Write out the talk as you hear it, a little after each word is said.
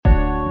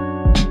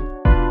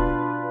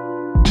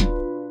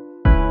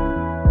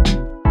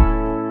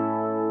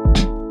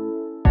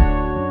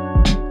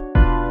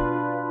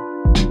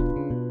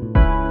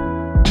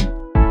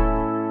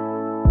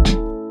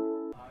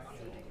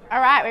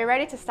you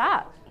ready to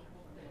start?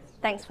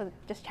 Thanks for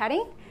just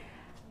chatting.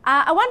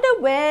 I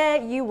wonder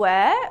where you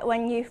were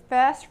when you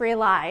first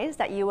realised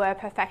that you were a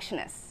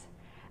perfectionist.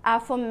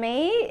 For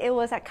me, it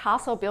was at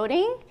Castle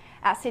Building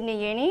at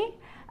Sydney Uni.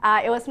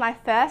 It was my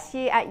first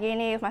year at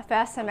uni, it was my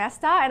first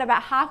semester, and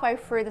about halfway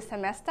through the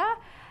semester,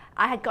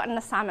 I had got an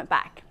assignment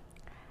back.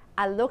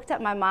 I looked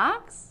at my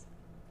marks,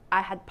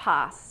 I had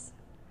passed.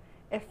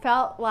 It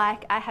felt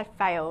like I had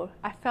failed.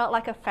 I felt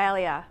like a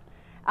failure.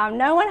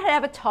 No one had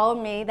ever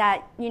told me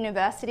that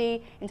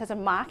university, in terms of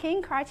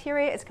marking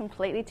criteria, is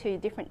completely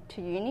different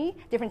to uni,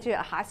 different to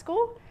high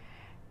school.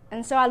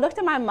 And so I looked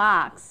at my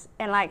marks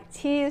and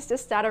tears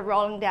just started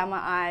rolling down my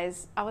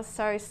eyes. I was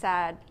so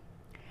sad.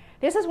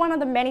 This is one of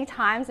the many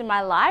times in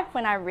my life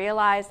when I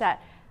realized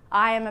that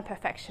I am a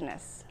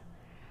perfectionist.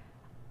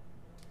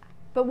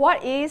 But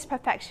what is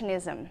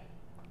perfectionism?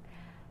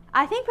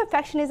 I think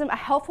perfectionism, a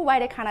helpful way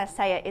to kind of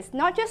say it, is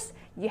not just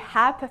you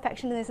have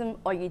perfectionism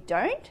or you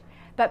don't,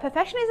 but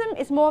perfectionism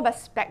is more of a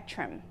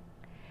spectrum.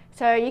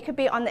 So you could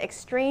be on the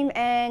extreme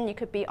end, you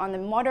could be on the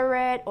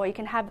moderate, or you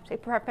can have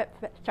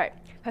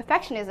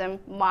perfectionism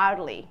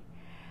mildly.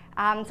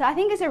 So I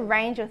think it's a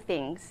range of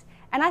things.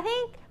 And I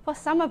think for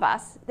some of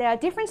us, there are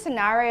different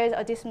scenarios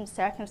or different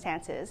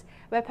circumstances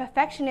where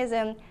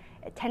perfectionism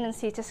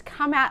tendencies just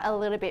come out a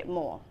little bit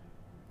more.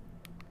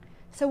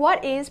 So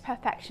what is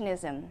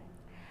perfectionism?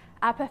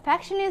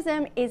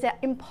 Perfectionism is an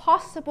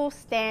impossible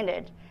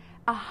standard,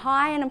 a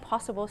high and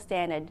impossible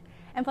standard.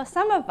 And for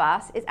some of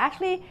us, it's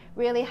actually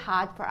really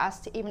hard for us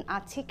to even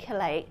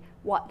articulate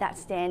what that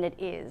standard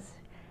is.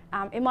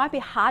 It might be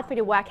hard for you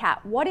to work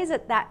out what is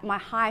it that my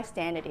high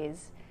standard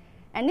is.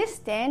 And this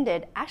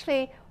standard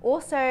actually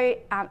also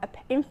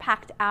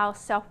impact our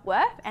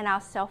self-worth and our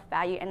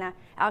self-value and our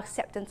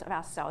acceptance of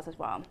ourselves as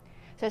well.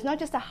 So it's not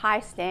just a high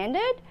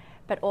standard,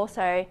 but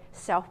also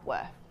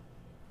self-worth.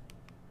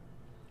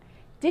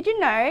 Did you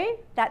know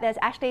that there's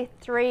actually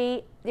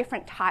 3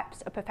 different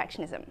types of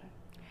perfectionism?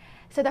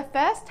 So the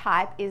first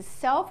type is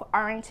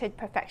self-oriented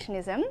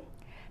perfectionism.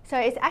 So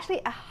it's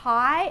actually a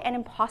high and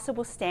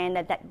impossible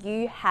standard that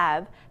you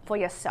have for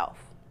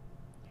yourself.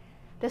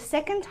 The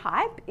second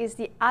type is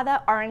the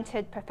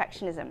other-oriented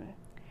perfectionism.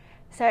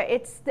 So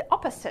it's the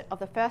opposite of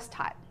the first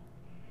type.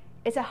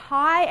 It's a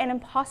high and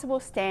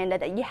impossible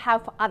standard that you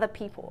have for other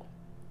people.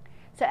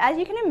 So as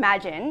you can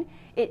imagine,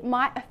 it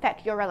might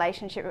affect your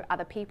relationship with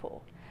other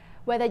people.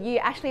 Whether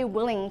you're actually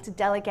willing to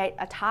delegate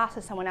a task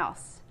to someone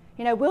else.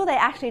 Will they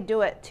actually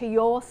do it to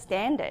your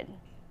standard?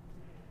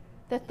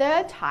 The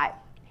third type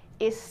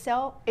is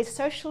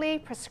socially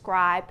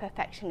prescribed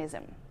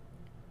perfectionism.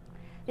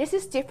 This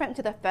is different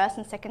to the first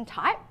and second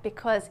type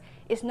because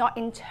it's not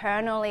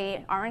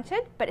internally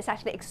oriented, but it's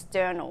actually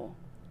external.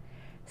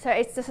 So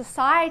it's the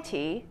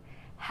society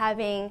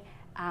having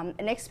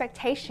an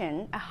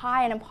expectation, a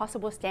high and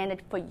impossible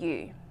standard for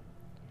you.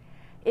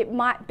 It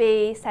might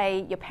be,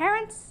 say, your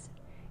parents,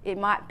 it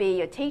might be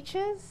your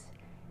teachers,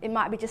 it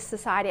might be just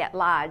society at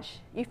large.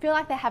 You feel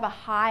like they have a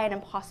high and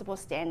impossible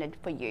standard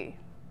for you.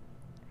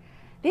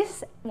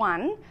 This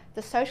one,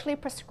 the socially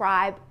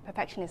prescribed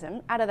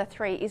perfectionism, out of the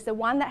 3, is the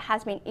one that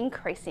has been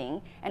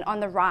increasing and on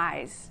the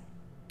rise.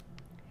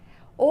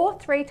 All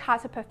 3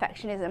 types of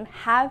perfectionism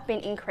have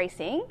been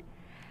increasing,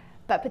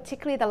 but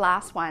particularly the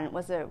last one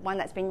was the one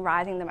that's been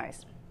rising the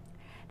most.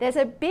 There's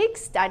a big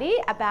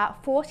study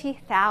about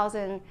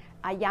 40,000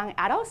 young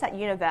adults at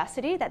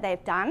university that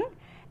they've done,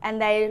 and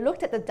they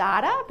looked at the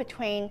data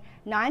between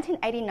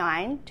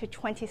 1989 to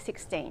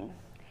 2016.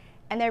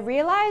 And they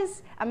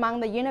realised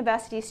among the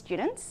university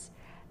students,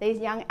 these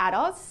young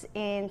adults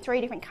in 3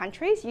 different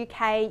countries,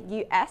 UK,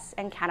 US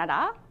and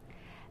Canada,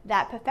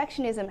 that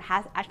perfectionism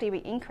has actually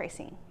been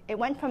increasing. It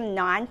went from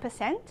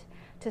 9%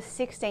 to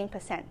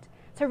 16%.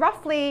 So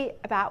roughly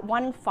about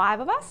 1 in 5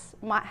 of us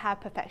might have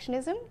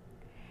perfectionism.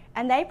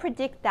 And they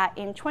predict that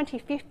in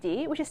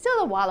 2050, which is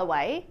still a while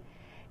away,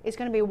 is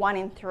going to be 1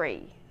 in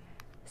 3.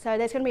 So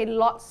there's going to be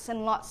lots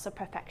and lots of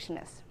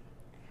perfectionists.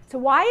 So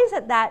why is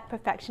it that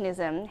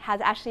perfectionism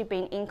has actually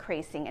been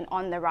increasing and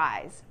on the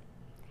rise?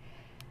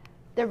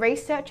 The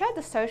researcher,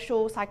 the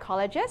social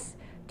psychologist,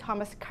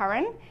 Thomas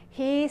Curran,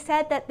 he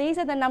said that these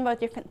are the number of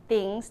different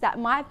things that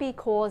might be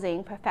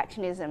causing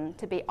perfectionism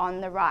to be on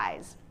the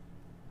rise.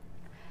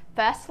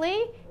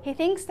 Firstly, he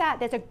thinks that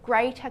there's a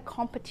greater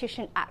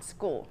competition at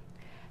school.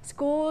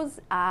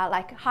 Schools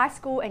like high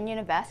school and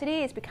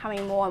university is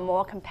becoming more and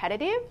more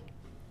competitive.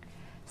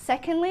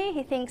 Secondly,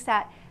 he thinks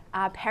that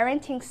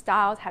parenting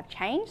styles have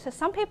changed. So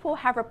some people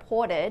have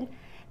reported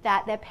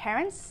that their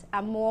parents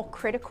are more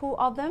critical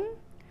of them,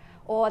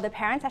 or the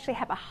parents actually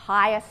have a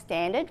higher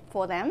standard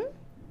for them.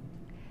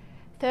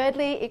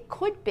 Thirdly, it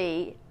could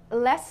be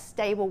less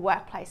stable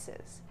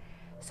workplaces.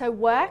 So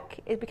work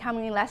is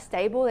becoming less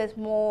stable. There's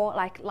more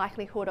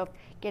likelihood of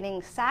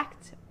getting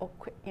sacked, or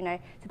so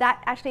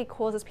that actually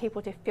causes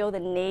people to feel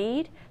the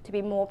need to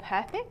be more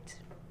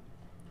perfect.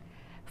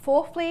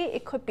 Fourthly,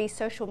 it could be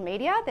social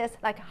media. There's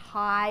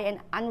high and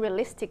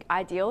unrealistic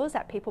ideals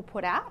that people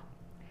put out.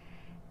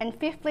 And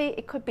fifthly,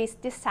 it could be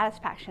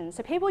dissatisfaction.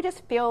 So people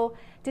just feel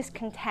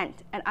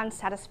discontent and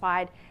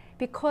unsatisfied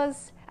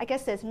because I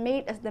guess there's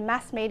the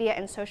mass media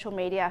and social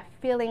media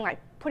feeling like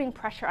putting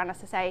pressure on us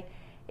to say,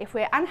 if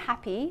we're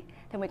unhappy,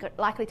 then we're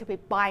likely to be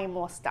buying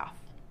more stuff.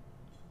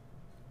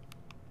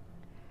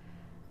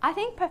 I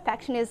think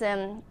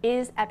perfectionism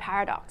is a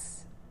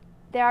paradox.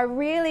 There are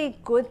really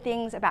good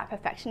things about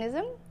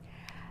perfectionism.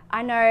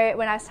 I know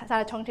when I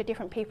started talking to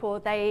different people,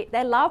 they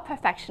love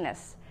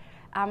perfectionists.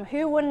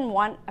 Who wouldn't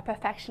want a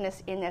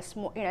perfectionist in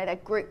their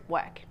group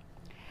work?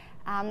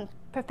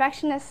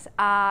 Perfectionists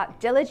are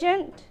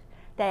diligent,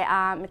 they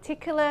are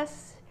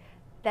meticulous,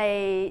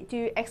 they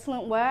do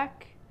excellent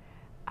work.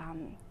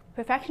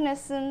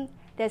 Perfectionism,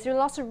 there's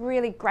lots of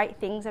really great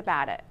things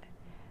about it.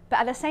 But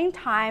at the same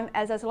time,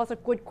 as there's lots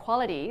of good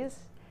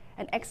qualities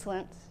and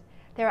excellence,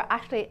 there are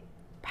actually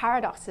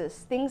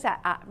paradoxes, things that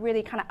are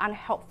really kind of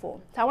unhelpful.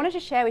 So I wanted to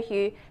share with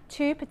you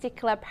 2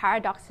 particular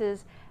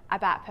paradoxes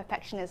about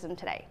perfectionism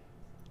today.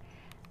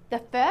 The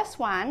first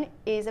one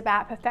is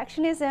about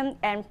perfectionism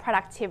and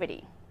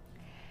productivity.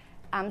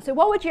 So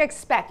what would you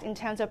expect in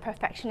terms of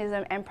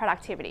perfectionism and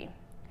productivity?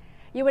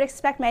 You would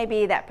expect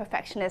maybe that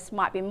perfectionists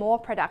might be more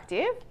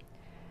productive.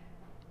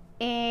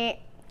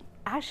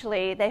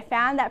 Actually, they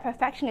found that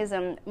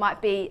perfectionism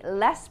might be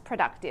less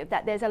productive,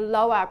 that there's a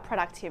lower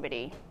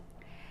productivity.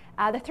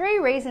 The 3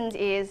 reasons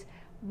is,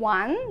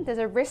 1, there's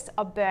a risk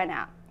of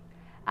burnout.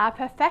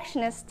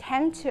 Perfectionists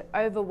tend to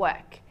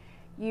overwork.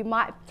 You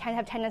might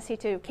have tendency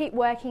to keep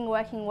working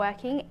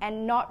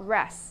and not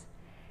rest.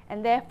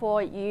 And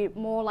therefore, you're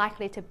more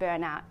likely to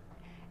burn out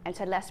and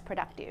so less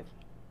productive.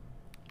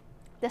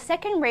 The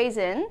second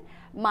reason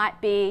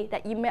might be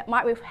that you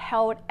might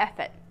withhold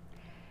effort.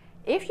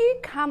 If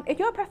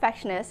you're a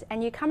perfectionist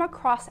and you come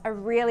across a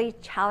really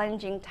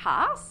challenging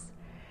task,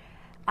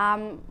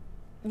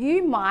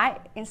 you might,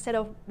 instead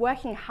of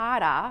working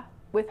harder,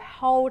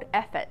 withhold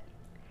effort.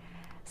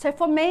 So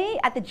for me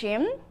at the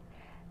gym,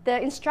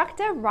 the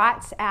instructor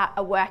writes out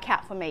a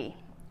workout for me.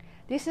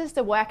 This is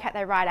the workout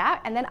they write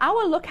out, and then I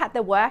will look at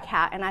the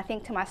workout and I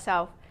think to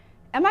myself,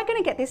 am I going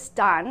to get this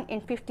done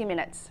in 50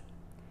 minutes?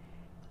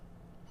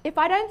 If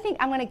I don't think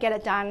I'm going to get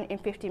it done in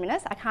 50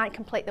 minutes, I can't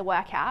complete the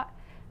workout,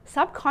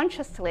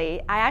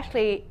 subconsciously I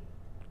actually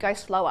go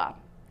slower.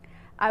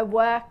 I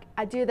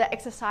do the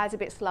exercise a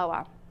bit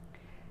slower.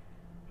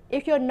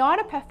 If you're not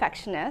a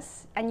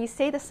perfectionist and you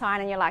see the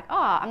sign and you're like,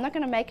 oh, I'm not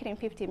going to make it in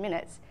 50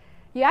 minutes,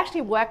 you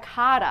actually work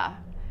harder.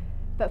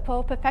 But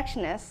for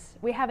perfectionists,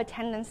 we have a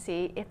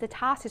tendency, if the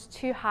task is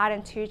too hard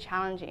and too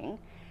challenging,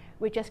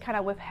 we just kind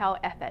of withhold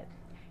effort.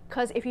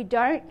 Because if you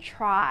don't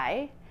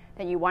try,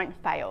 then you won't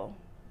fail.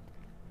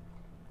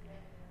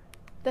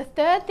 The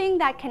third thing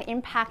that can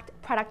impact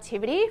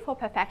productivity for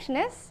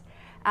perfectionists,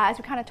 as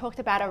we kind of talked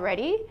about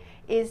already,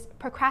 is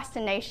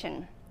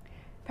procrastination.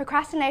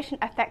 Procrastination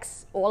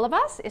affects all of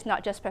us, it's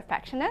not just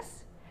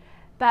perfectionists.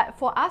 But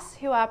for us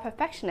who are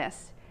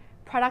perfectionists,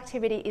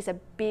 procrastination is a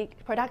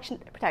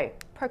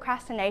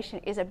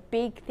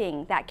big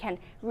thing that can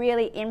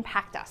really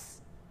impact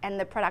us and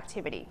the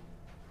productivity.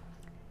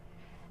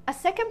 A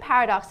second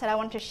paradox that I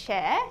want to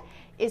share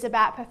is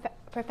about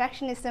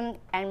perfectionism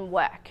and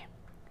work.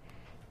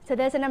 So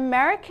there's an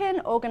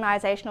American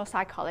organizational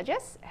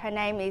psychologist, her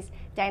name is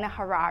Dana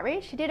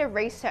Harari. She did a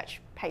research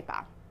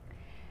paper.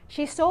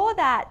 She saw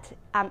that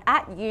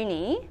at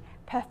uni,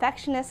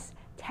 perfectionists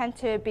tend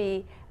to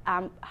be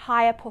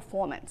higher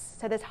performance.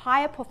 So there's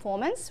higher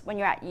performance when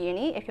you're at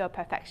uni if you're a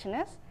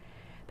perfectionist.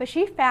 But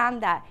she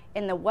found that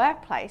in the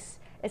workplace,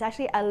 it's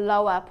actually a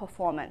lower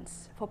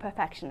performance for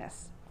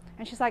perfectionists.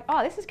 And she's like,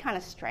 oh, this is kind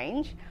of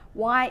strange.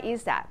 Why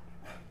is that?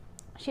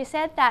 She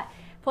said that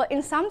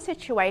in some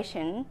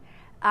situation,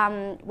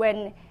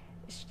 when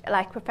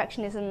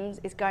perfectionism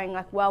is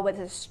going well with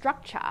the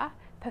structure,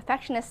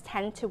 perfectionists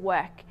tend to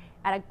work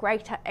at a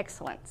greater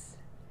excellence.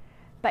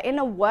 But in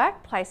a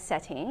workplace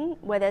setting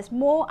where there's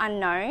more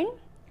unknown,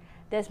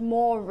 there's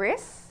more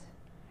risks,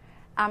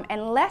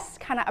 and less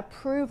kind of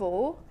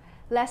approval,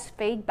 less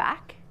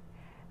feedback,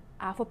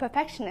 for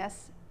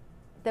perfectionists,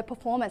 the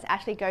performance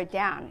actually go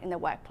down in the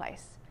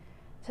workplace.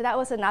 So that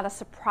was another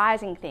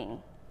surprising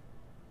thing.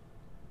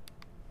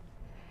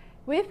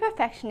 With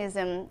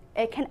perfectionism,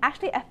 it can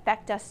actually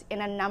affect us in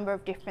a number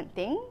of different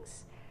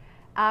things.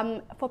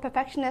 For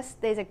perfectionists,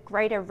 there's a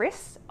greater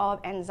risk of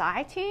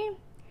anxiety,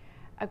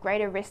 a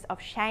greater risk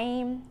of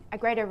shame, a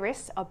greater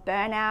risk of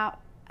burnout,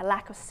 a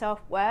lack of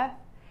self-worth,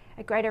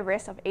 a greater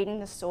risk of eating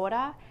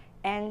disorder,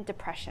 and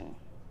depression.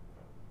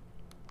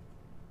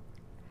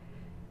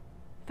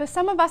 For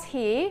some of us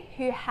here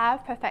who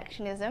have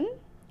perfectionism,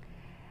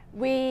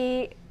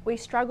 we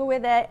struggle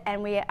with it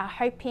and we are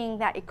hoping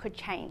that it could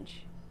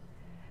change.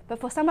 But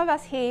for some of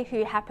us here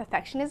who have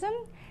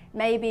perfectionism,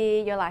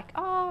 maybe you're like,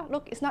 oh,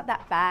 look, it's not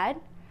that bad.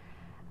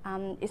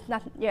 It's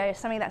not,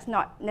 something that's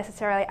not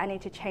necessarily I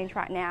need to change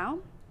right now.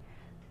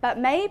 But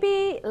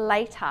maybe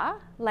later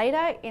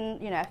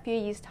in a few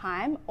years'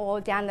 time or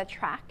down the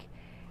track,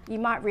 you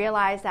might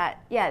realize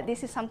that,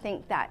 this is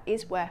something that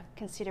is worth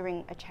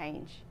considering a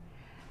change.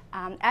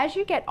 As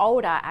you get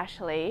older,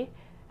 actually,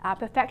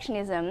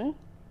 perfectionism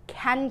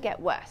can get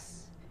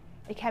worse.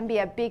 It can be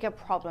a bigger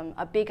problem,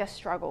 a bigger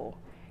struggle.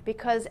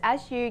 because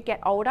as you get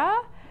older,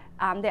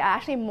 there are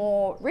actually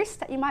more risks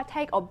that you might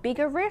take, or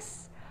bigger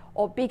risks,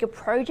 or bigger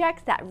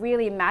projects that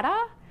really matter.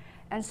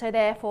 And so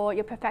therefore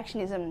your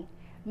perfectionism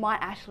might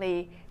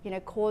actually,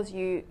 cause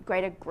you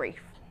greater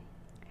grief.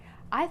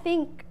 I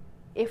think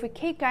if we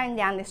keep going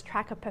down this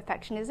track of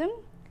perfectionism,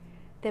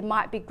 there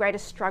might be greater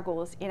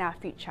struggles in our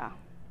future.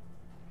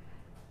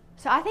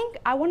 So I think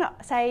I want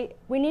to say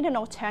we need an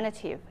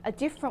alternative, a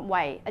different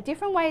way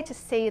to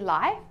see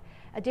life,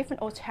 a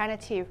different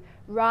alternative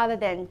rather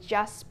than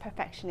just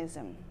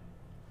perfectionism.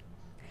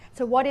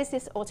 So what is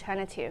this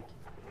alternative?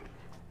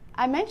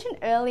 I mentioned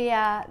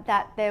earlier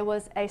that there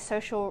was a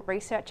social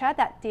researcher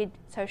that did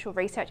social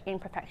research in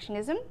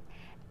perfectionism,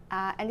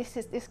 and this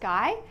is this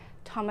guy,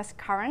 Thomas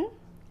Curran.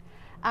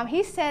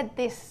 He said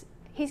this,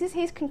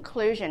 his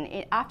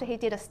conclusion after he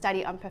did a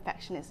study on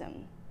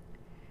perfectionism,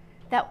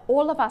 that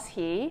all of us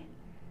here,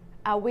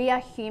 we are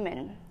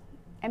human,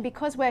 and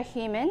because we're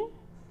human,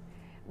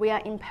 we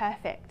are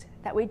imperfect,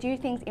 that we do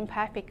things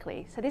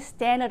imperfectly. So this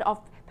standard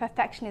of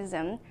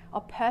perfectionism,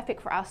 or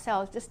perfect for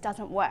ourselves, just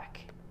doesn't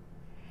work.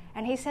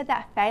 And he said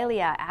that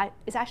failure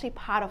is actually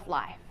part of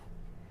life.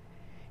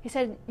 He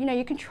said,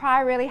 you can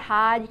try really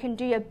hard, you can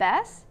do your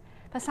best,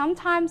 but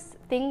sometimes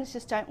things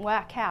just don't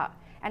work out,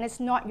 and it's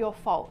not your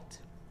fault.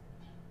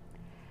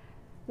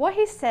 What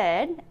he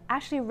said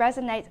actually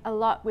resonates a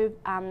lot with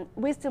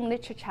wisdom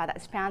literature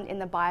that's found in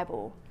the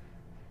Bible.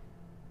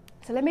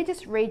 So let me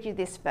just read you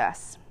this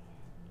verse.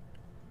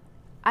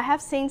 I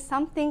have seen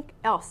something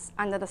else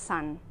under the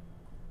sun.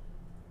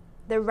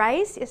 The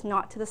race is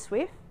not to the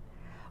swift,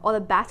 or the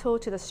battle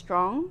to the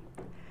strong,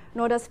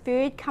 nor does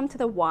food come to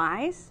the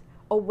wise,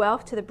 or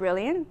wealth to the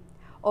brilliant,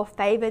 or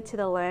favor to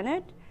the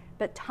learned,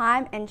 but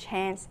time and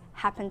chance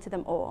happen to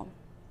them all.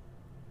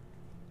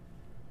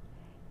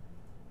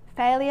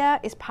 Failure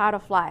is part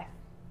of life.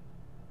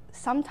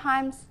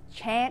 Sometimes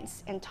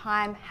chance and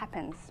time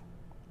happens.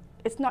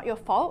 It's not your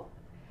fault.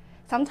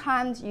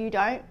 Sometimes you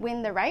don't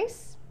win the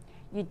race,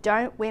 you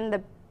don't win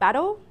the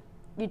battle,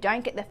 you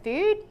don't get the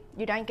food,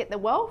 you don't get the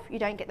wealth, you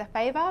don't get the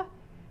favor,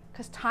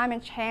 because time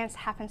and chance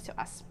happens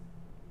to us.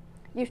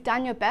 You've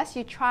done your best,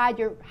 you tried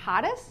your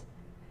hardest,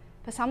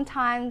 but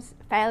sometimes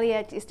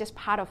failure is just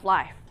part of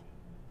life.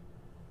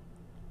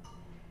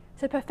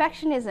 So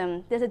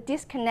perfectionism, there's a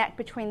disconnect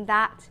between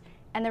that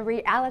and the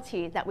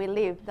reality that we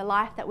live, the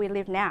life that we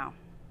live now.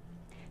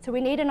 So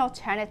we need an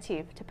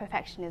alternative to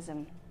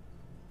perfectionism.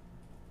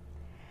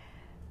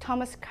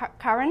 Thomas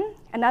Curran,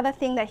 another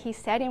thing that he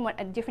said in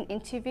a different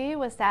interview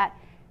was that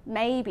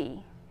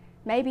maybe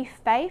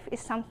faith is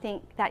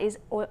something that is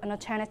an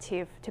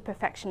alternative to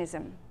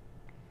perfectionism.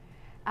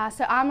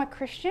 So I'm a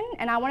Christian,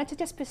 and I wanted to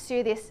just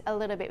pursue this a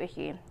little bit with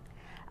you.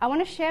 I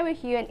want to share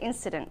with you an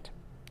incident.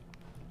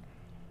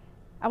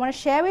 I want to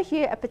share with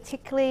you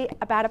particularly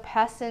about a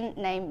person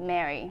named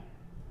Mary.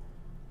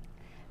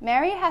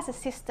 Mary has a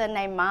sister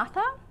named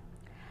Martha,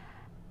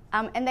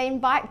 and they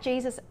invite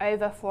Jesus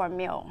over for a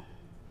meal.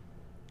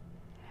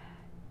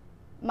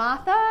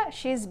 Martha,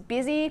 she's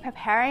busy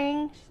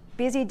preparing,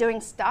 busy doing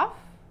stuff,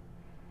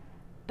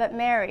 but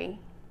Mary,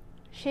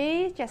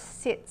 she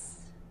just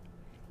sits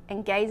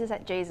and gazes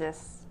at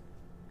Jesus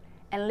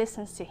and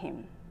listens to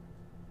him.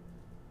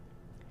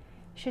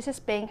 She's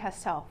just being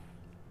herself.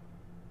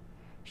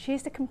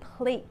 She's the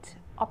complete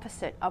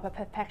opposite of a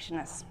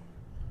perfectionist.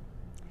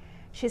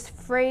 She's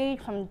free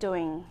from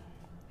doing.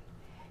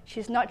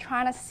 She's not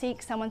trying to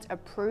seek someone's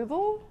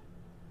approval.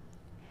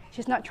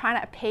 She's not trying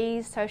to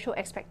appease social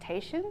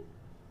expectation.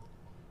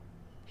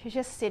 She's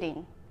just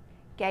sitting,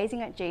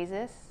 gazing at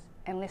Jesus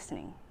and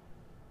listening.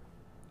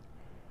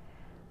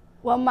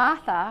 Well,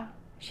 Martha,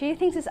 she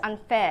thinks it's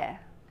unfair.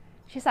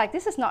 She's like,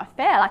 this is not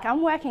fair. Like,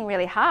 I'm working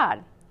really hard.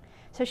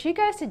 So she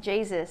goes to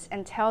Jesus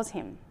and tells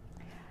him,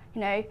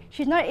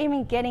 she's not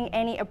even getting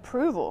any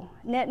approval,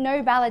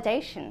 no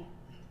validation.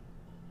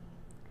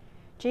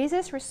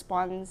 Jesus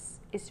responds,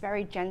 is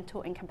very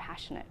gentle and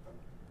compassionate.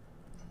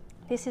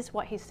 This is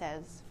what he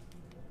says.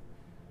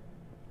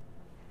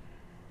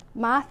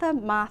 Martha,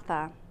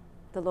 Martha,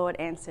 the Lord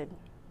answered,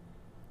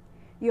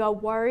 you are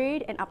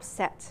worried and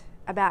upset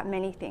about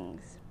many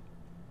things,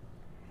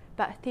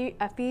 but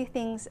a few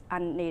things are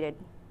needed,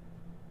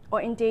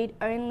 or indeed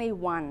only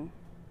one.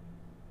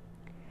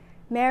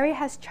 Mary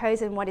has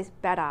chosen what is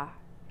better,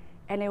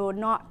 and it will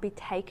not be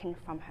taken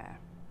from her.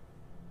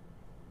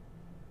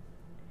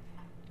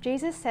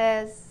 Jesus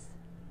says,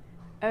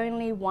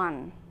 only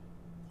one.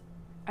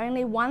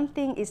 Only one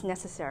thing is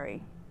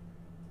necessary.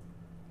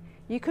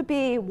 You could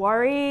be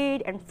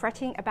worried and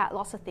fretting about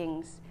lots of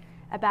things,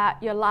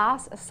 about your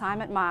last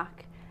assignment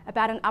mark,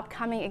 about an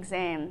upcoming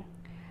exam,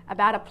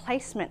 about a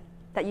placement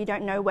that you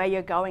don't know where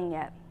you're going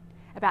yet,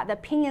 about the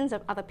opinions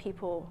of other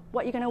people,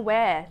 what you're going to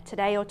wear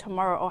today or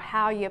tomorrow, or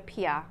how you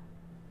appear.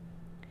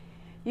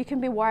 You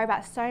can be worried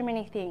about so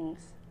many things.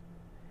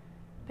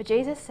 But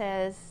Jesus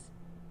says,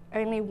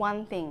 only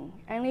one thing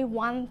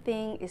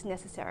is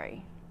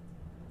necessary.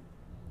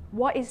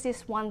 What is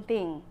this one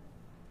thing?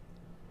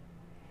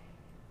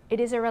 It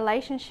is a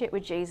relationship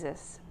with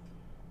Jesus.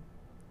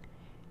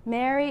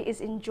 Mary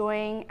is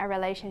enjoying a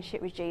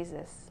relationship with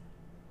Jesus.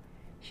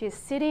 She is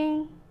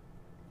sitting,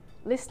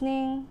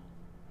 listening,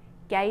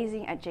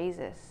 gazing at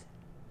Jesus.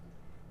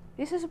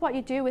 This is what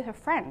you do with a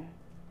friend,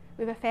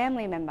 with a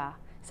family member,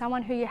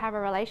 someone who you have a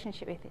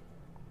relationship with.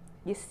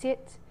 You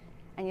sit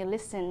and you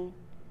listen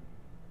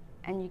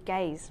and you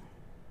gaze.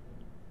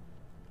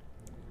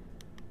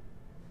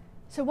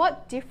 So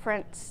what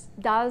difference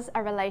does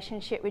a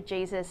relationship with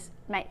Jesus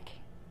make?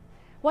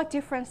 What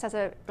difference does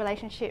a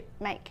relationship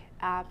make,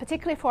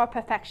 particularly for a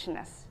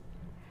perfectionist?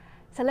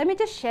 So let me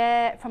just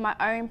share from my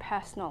own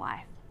personal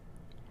life.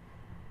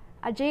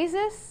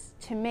 Jesus,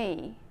 to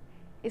me,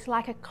 is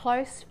like a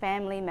close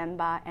family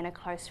member and a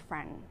close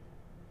friend.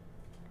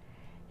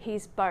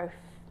 He's both.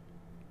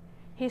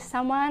 He's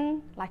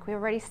someone, like we've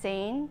already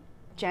seen,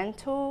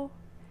 gentle,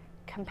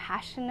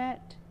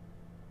 compassionate.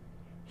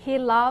 He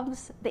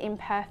loves the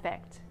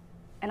imperfect,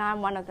 and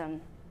I'm one of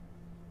them.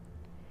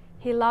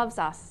 He loves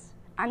us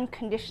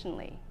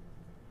unconditionally.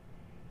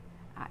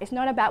 It's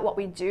not about what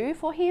we do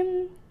for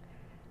him,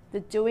 the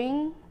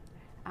doing.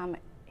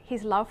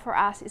 His love for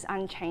us is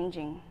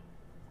unchanging.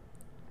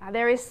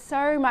 There is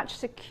so much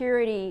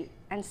security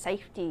and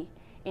safety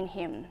in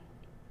him.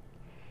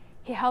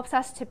 He helps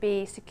us to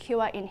be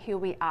secure in who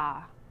we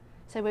are,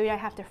 so we don't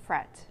have to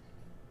fret.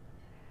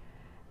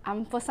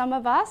 For some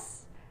of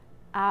us,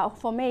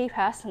 for me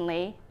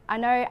personally, I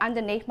know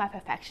underneath my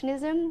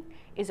perfectionism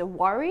is a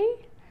worry.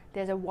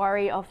 There's a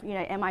worry of,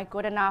 am I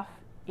good enough,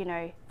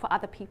 for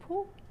other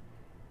people?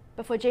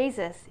 But for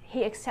Jesus,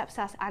 he accepts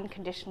us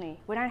unconditionally.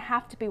 We don't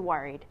have to be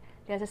worried.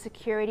 There's a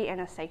security and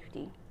a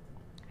safety.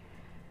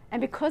 And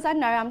because I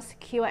know I'm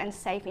secure and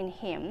safe in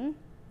him,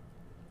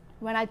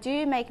 when I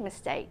do make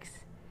mistakes,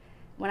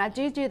 when I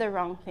do the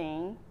wrong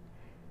thing,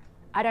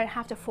 I don't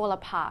have to fall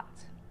apart.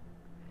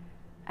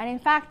 And in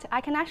fact,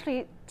 I can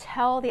actually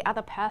tell the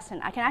other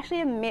person, I can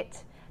actually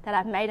admit that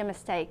I've made a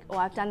mistake or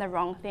I've done the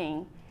wrong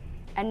thing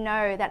and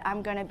know that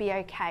I'm going to be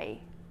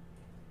okay.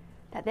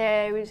 That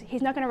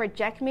he's not going to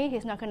reject me,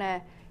 he's not going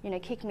to,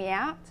 kick me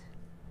out,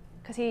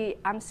 because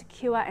I'm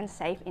secure and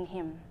safe in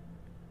him.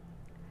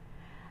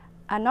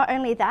 And not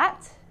only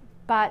that,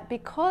 but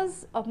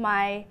because of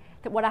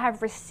what I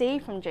have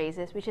received from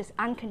Jesus, which is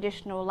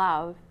unconditional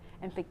love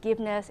and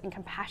forgiveness and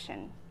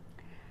compassion,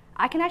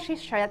 I can actually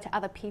show that to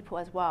other people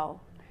as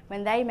well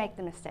when they make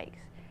the mistakes,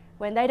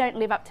 when they don't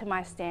live up to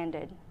my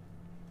standard.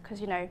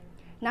 Because,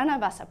 none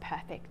of us are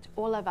perfect.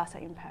 All of us are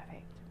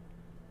imperfect.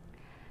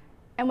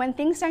 And when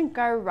things don't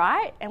go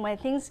right and when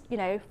things,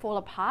 fall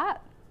apart,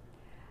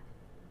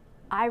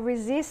 I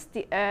resist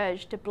the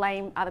urge to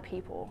blame other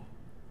people.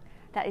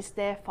 That is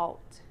their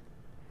fault.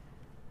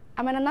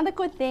 Another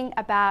good thing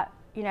about,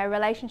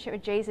 relationship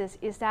with Jesus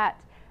is that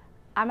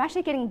I'm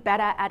actually getting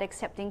better at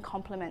accepting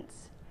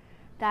compliments.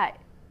 That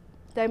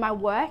though my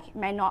work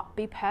may not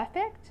be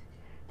perfect,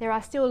 there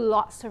are still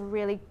lots of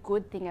really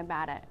good things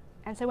about it.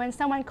 And so when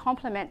someone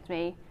compliments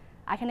me,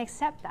 I can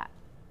accept that.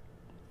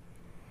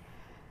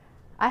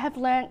 I have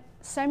learned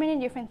so many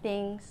different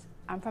things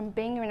from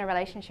being in a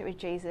relationship with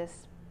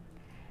Jesus.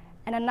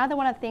 And another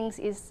one of the things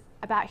is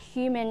about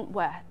human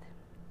worth.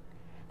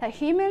 That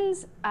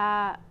humans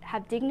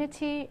have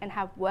dignity and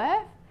have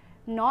worth,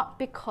 not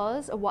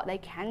because of what they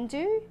can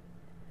do,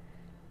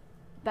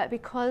 but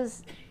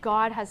because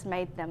God has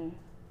made them.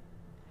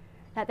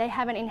 That they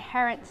have an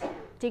inherent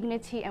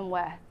dignity and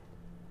worth.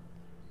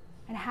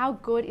 And how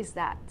good is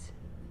that?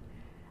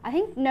 I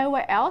think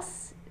nowhere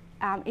else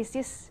is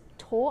this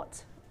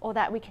taught or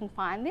that we can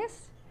find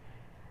this.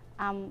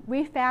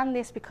 We found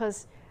this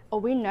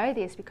we know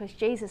this because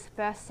Jesus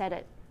first said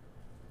it.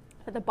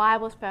 But the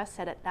Bible first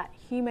said it, that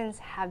humans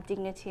have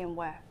dignity and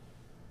worth.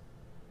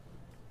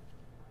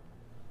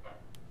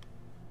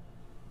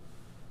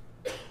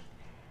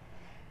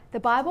 The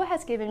Bible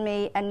has given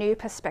me a new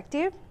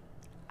perspective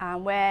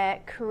where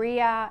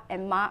career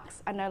and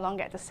marks are no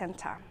longer at the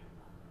center.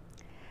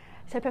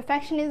 So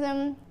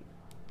perfectionism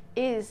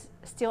is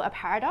still a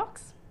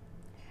paradox.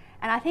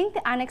 And I think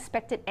the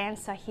unexpected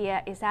answer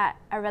here is that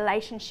a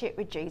relationship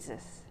with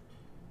Jesus.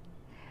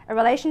 A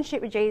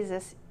relationship with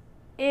Jesus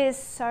is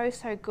so,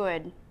 so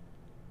good.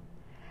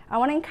 I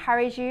want to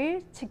encourage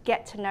you to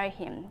get to know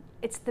him.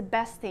 It's the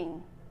best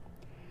thing.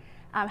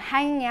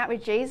 Hanging out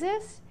with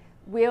Jesus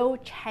will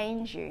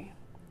change you.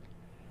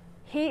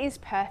 He is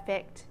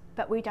perfect,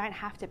 but we don't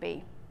have to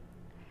be.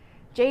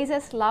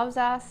 Jesus loves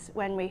us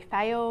when we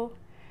fail.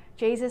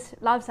 Jesus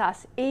loves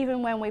us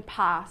even when we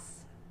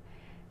pass.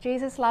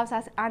 Jesus loves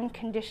us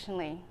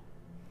unconditionally.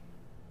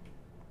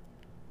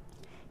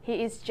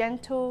 He is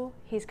gentle,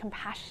 he's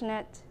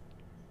compassionate.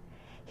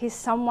 He's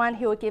someone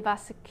who will give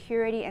us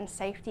security and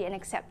safety and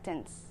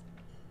acceptance.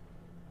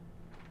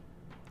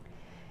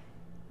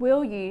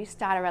 Will you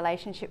start a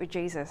relationship with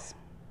Jesus?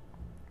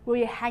 Will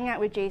you hang out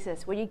with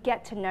Jesus? Will you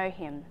get to know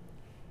him?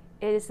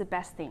 It is the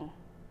best thing.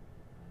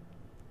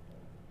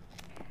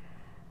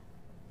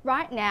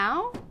 Right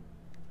now,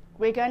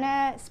 we're going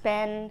to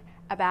spend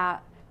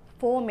about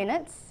 4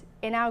 minutes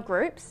in our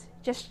groups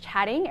just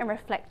chatting and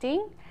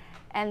reflecting.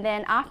 And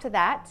then after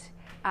that,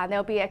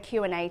 there'll be a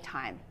Q&A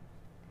time.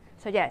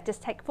 So yeah,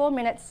 just take 4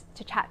 minutes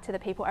to chat to the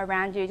people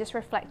around you, just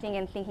reflecting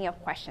and thinking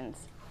of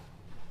questions.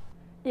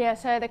 Yeah,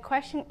 so the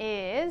question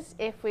is,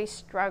 if we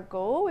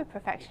struggle with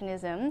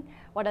perfectionism,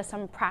 what are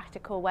some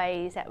practical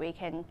ways that we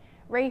can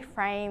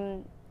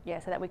reframe,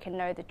 so that we can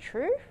know the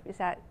truth? Is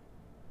that,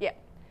 yeah.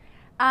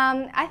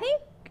 I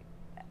think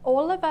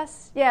all of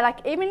us, like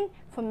even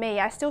for me,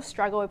 I still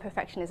struggle with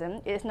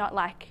perfectionism. It's not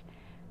like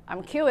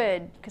I'm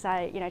cured because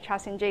I,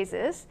 trust in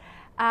Jesus.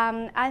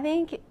 I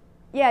think,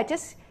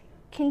 just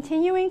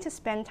continuing to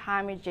spend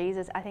time with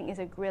Jesus, I think is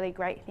a really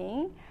great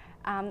thing.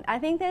 I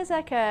think there's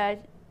like a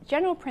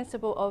general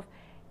principle of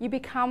you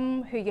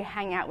become who you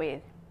hang out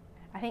with.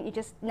 I think you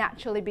just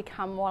naturally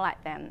become more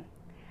like them.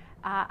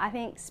 I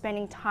think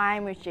spending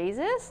time with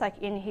Jesus, like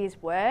in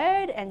his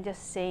word and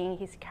just seeing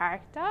his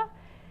character,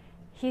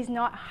 he's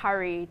not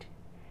hurried.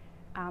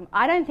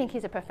 I don't think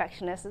he's a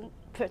perfectionist.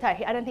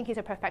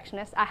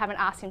 I haven't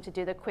asked him to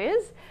do the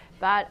quiz,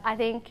 but I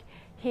think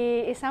he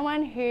is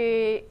someone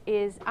who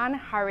is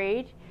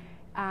unhurried.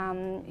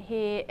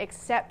 He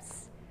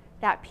accepts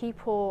that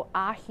people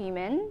are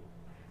human.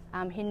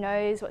 He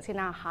knows what's in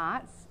our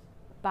hearts,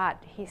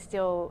 but he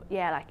still,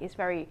 is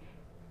very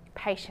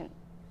patient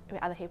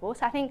with other people.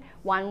 So I think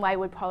one way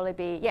would probably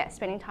be,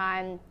 spending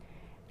time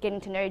getting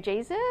to know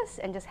Jesus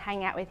and just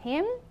hang out with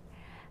him.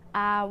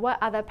 What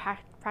other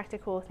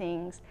practical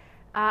things?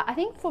 I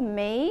think for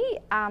me,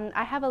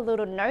 I have a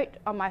little note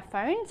on my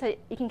phone, so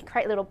you can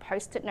create little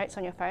post-it notes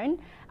on your phone.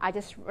 I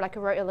just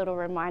wrote a little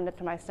reminder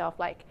to myself,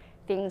 like,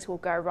 things will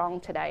go wrong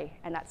today,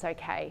 and that's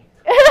okay.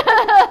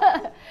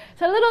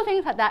 So little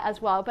things like that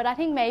as well. But I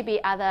think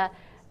maybe other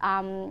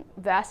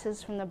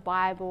verses from the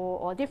Bible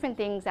or different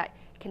things that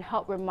can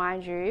help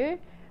remind you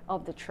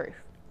of the truth.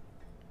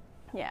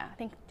 Yeah, I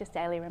think just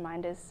daily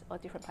reminders or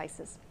different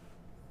places.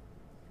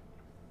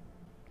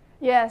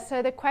 Yeah,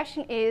 so the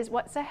question is,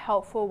 what's a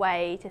helpful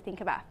way to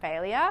think about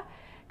failure?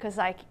 Because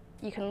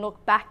you can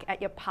look back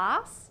at your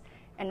past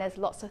and there's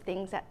lots of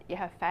things that you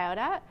have failed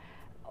at,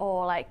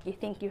 or you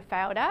think you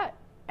failed at,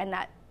 and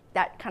that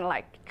kind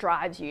of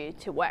drives you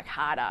to work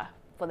harder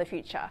for the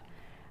future.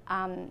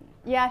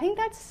 I think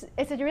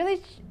it's a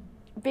really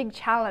big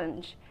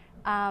challenge,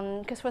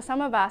 because for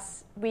some of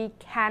us, we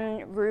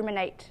can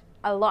ruminate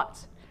a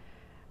lot,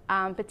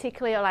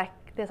 particularly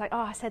there's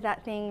I said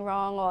that thing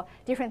wrong, or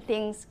different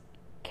things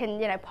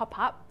can pop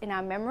up in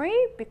our memory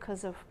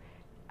because of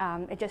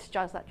it just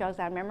jogs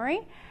our memory.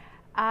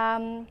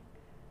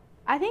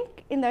 I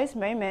think in those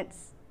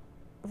moments,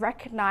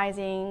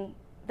 recognizing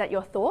that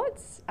your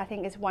thoughts, I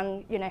think, is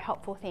one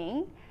helpful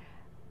thing,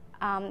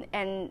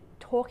 and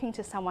talking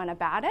to someone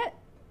about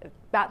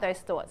those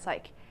thoughts,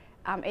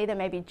 either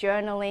maybe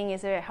journaling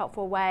is a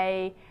helpful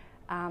way.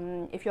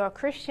 If you're a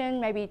Christian,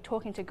 maybe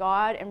talking to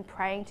God and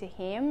praying to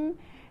him,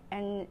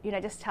 and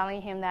just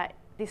telling him that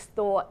this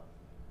thought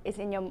is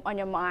on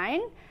your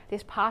mind,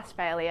 this past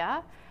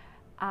failure,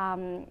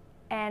 and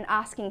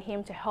asking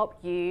him to help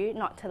you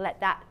not to let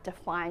that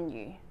define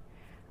you.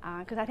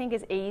 Because I think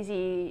it's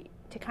easy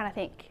to kind of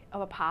think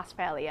of a past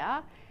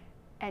failure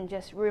and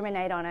just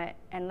ruminate on it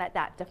and let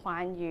that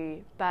define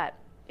you. But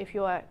if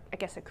you're,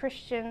 a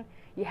Christian,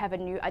 you have a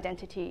new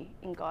identity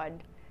in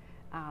God.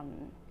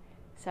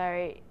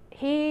 So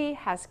he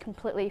has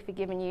completely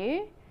forgiven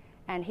you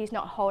and he's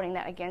not holding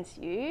that against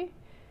you.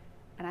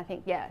 And I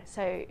think,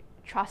 so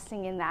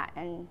trusting in that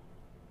and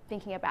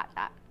thinking about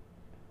that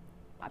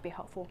might be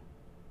helpful.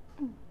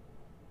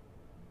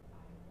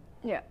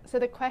 Yeah, so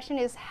the question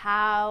is,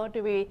 how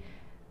do we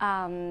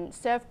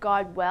serve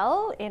God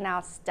well in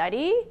our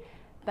study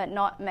but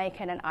not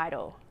make it an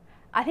idol?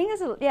 I think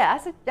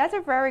that's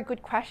a very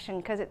good question,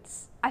 because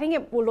I think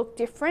it will look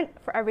different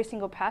for every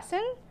single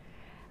person.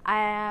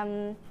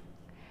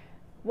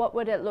 What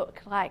would it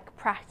look like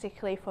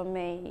practically for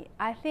me?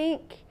 I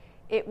think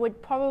it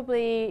would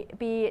probably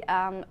be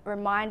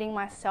reminding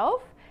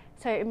myself.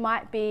 So it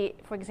might be,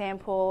 for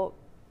example,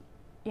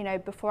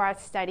 before I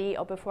study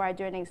or before I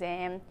do an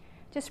exam,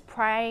 just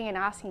praying and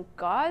asking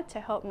God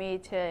to help me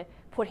to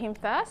put him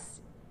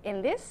first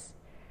in this.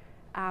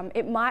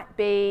 It might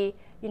be,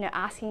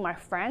 asking my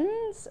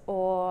friends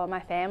or my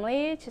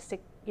family just to,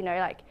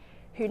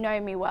 who know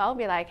me well,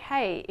 be like,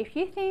 hey, if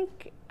you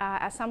think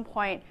at some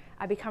point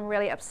I become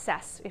really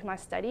obsessed with my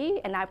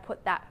study and I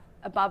put that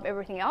above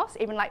everything else,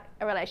 even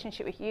a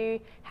relationship with you,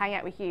 hang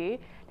out with you,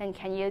 then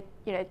can you,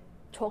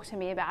 talk to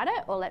me about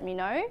it or let me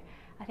know?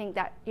 I think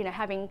that,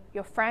 having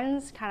your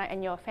friends kind of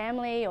and your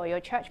family or your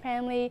church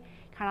family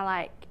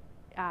kind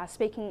of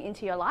speaking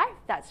into your life,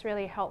 that's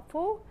really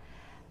helpful.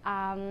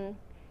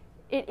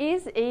 It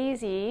is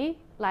easy,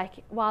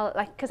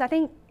 because I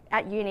think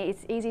at uni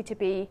it's easy to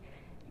be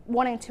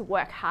wanting to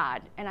work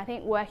hard, and I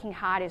think working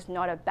hard is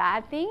not a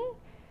bad thing,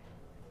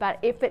 but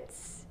if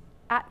it's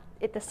at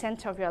the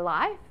center of your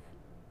life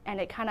and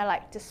it kind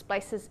of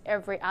displaces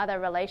every other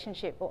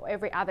relationship or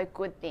every other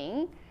good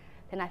thing,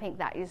 then I think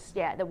that is,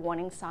 the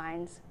warning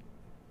signs.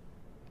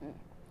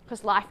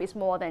 Because life is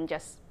more than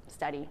just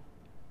study.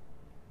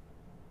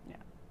 Yeah.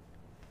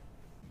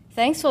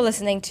 Thanks for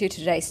listening to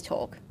today's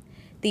talk.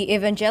 The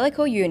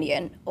Evangelical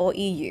Union, or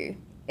EU,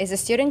 is a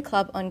student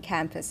club on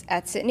campus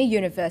at Sydney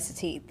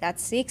University that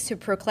seeks to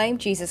proclaim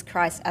Jesus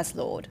Christ as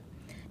Lord.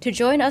 To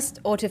join us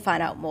or to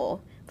find out more,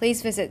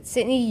 please visit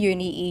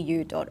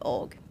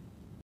sydneyunieu.org.